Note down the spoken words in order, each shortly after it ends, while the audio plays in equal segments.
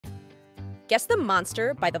Guess the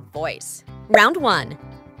monster by the voice. Round 1.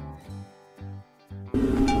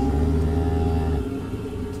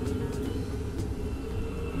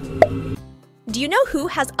 Do you know who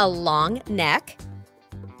has a long neck?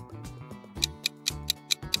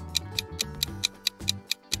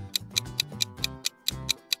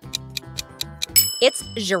 It's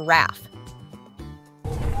Giraffe.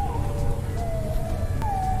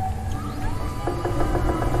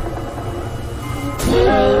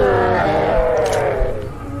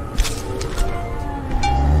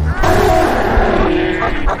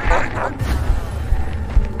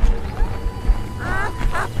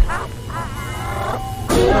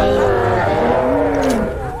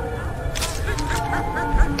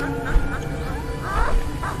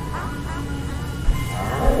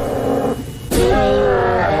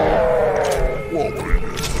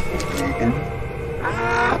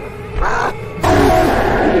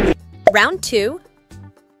 Round 2.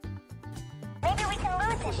 Maybe we can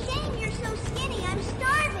lose it. Shame you're so skinny. I'm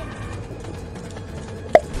starving.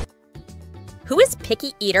 Who is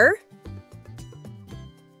Picky Eater?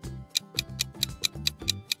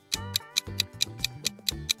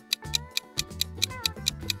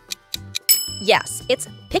 Yes, it's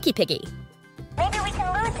Piggy. Maybe we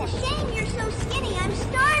can lose it. Shame you're so skinny. I'm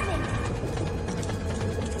starving.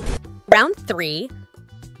 Round 3.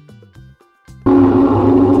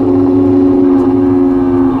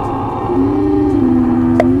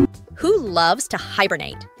 Who loves to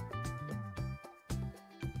hibernate?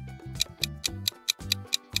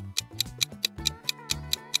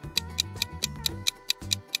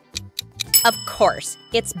 Of course,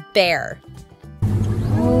 it's Bear.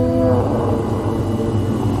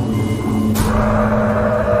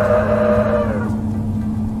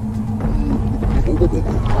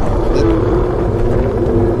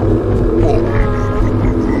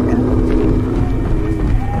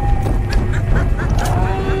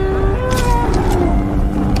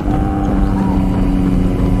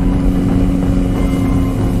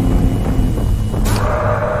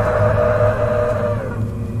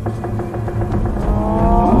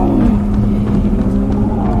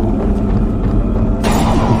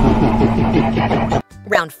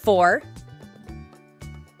 Round 4.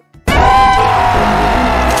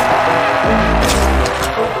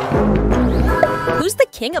 Who's the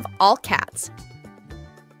king of all cats?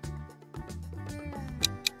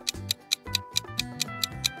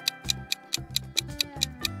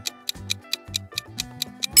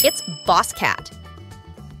 It's Boss Cat.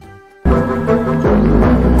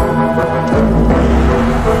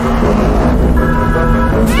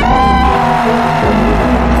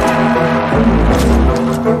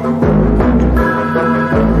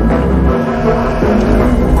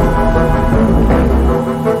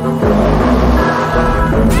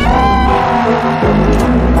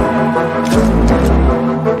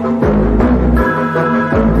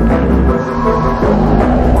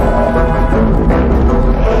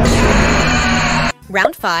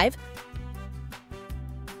 Round 5.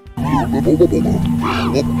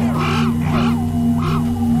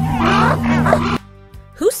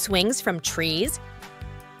 Who swings from trees?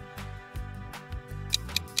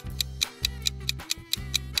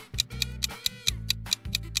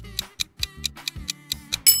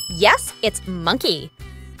 Yes, it's Monkey.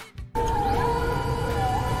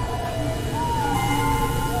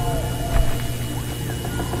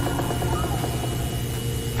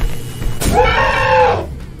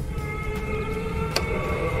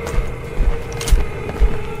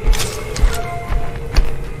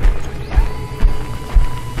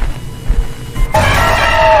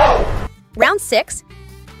 Round 6.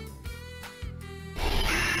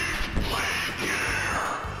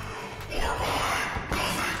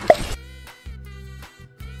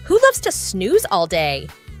 Who loves to snooze all day?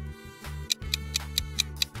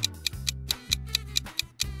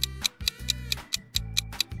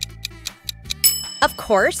 Of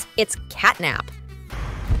course, it's Catnap.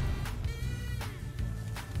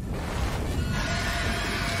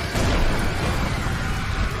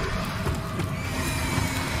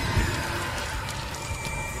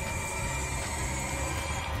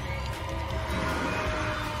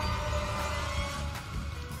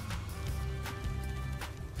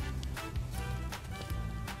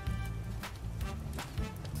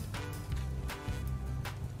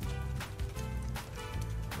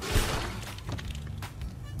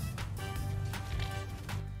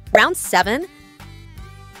 Round 7.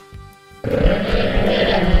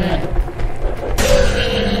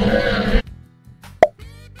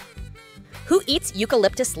 Who eats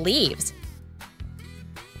eucalyptus leaves?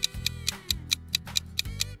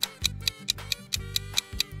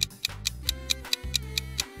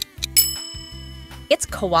 it's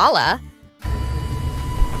koala.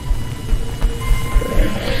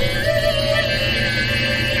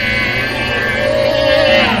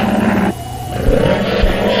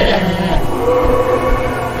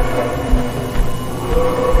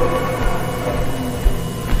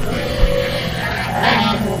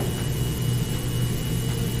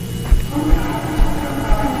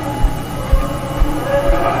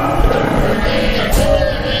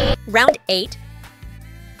 Round 8.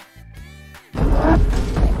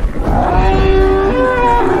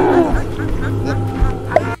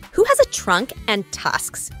 Who has a trunk and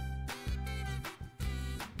tusks?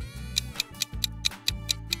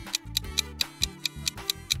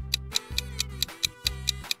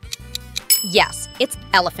 Yes, it's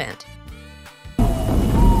elephant.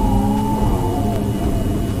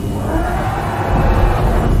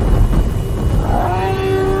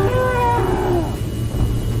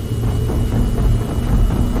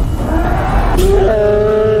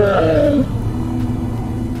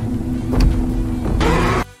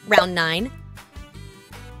 Round 9.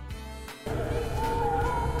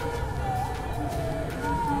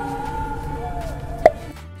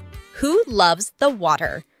 Who loves the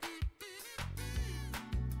water?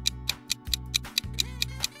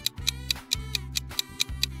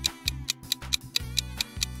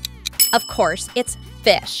 Of course, it's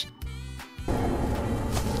fish.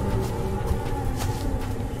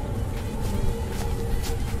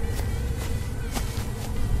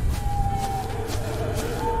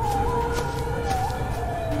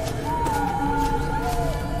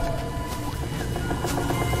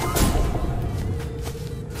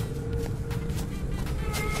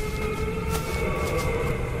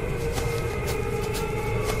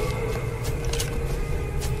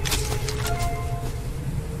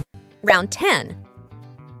 Round 10.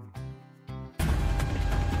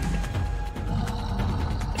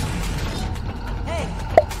 Hey.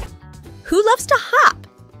 Who loves to hop?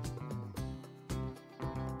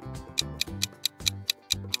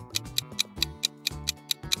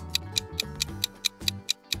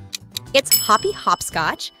 It's Hoppy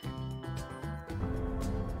Hopscotch.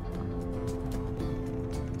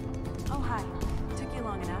 Oh, hi. Took you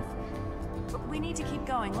long enough. But we need to keep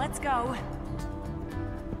going. Let's go.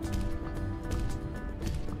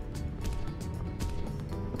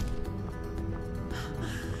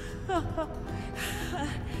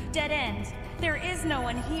 Dead end. There is no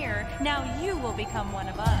one here. Now you will become one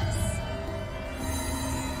of us.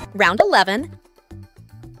 Round 11.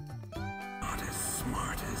 Not as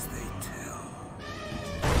smart as they tell.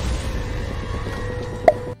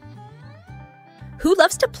 Who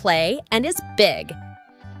loves to play and is big?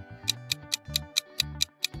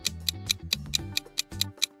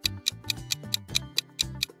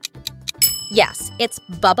 Yes, it's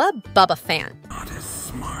bubbaphant. Not as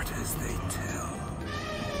smart as they tell.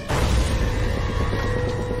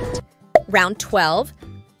 Round 12.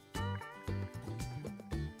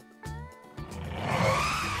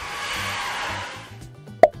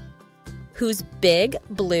 Who's big,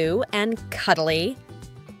 blue, and cuddly?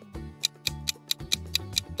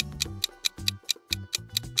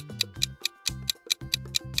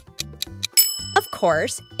 Of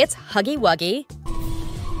course, it's Huggy Wuggy.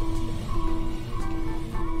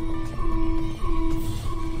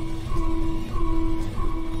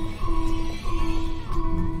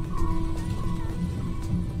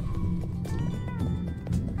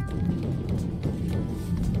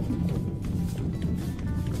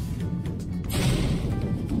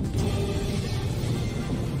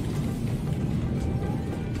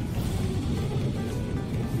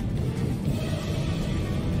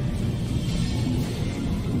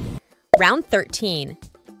 Round 13.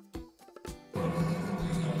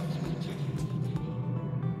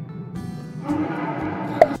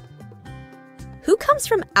 Who comes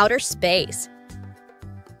from outer space?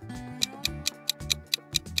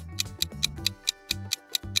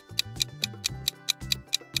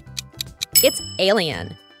 It's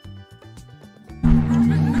alien.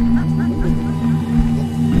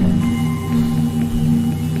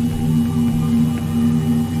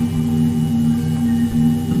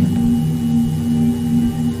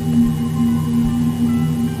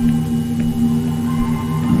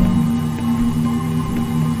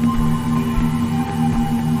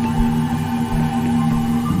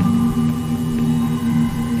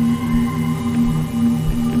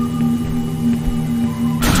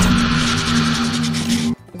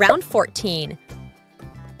 Round 14.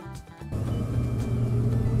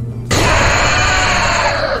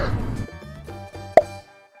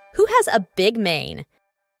 Who has a big mane?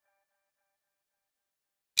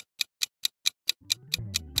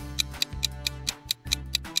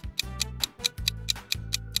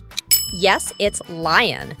 Yes, it's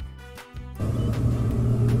lion.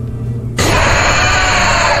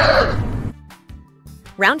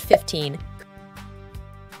 Round 15.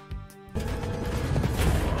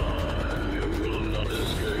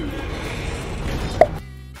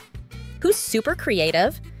 Who's super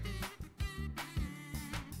creative?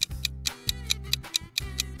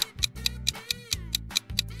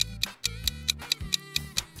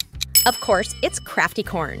 Of course, it's Crafty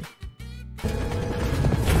Corn.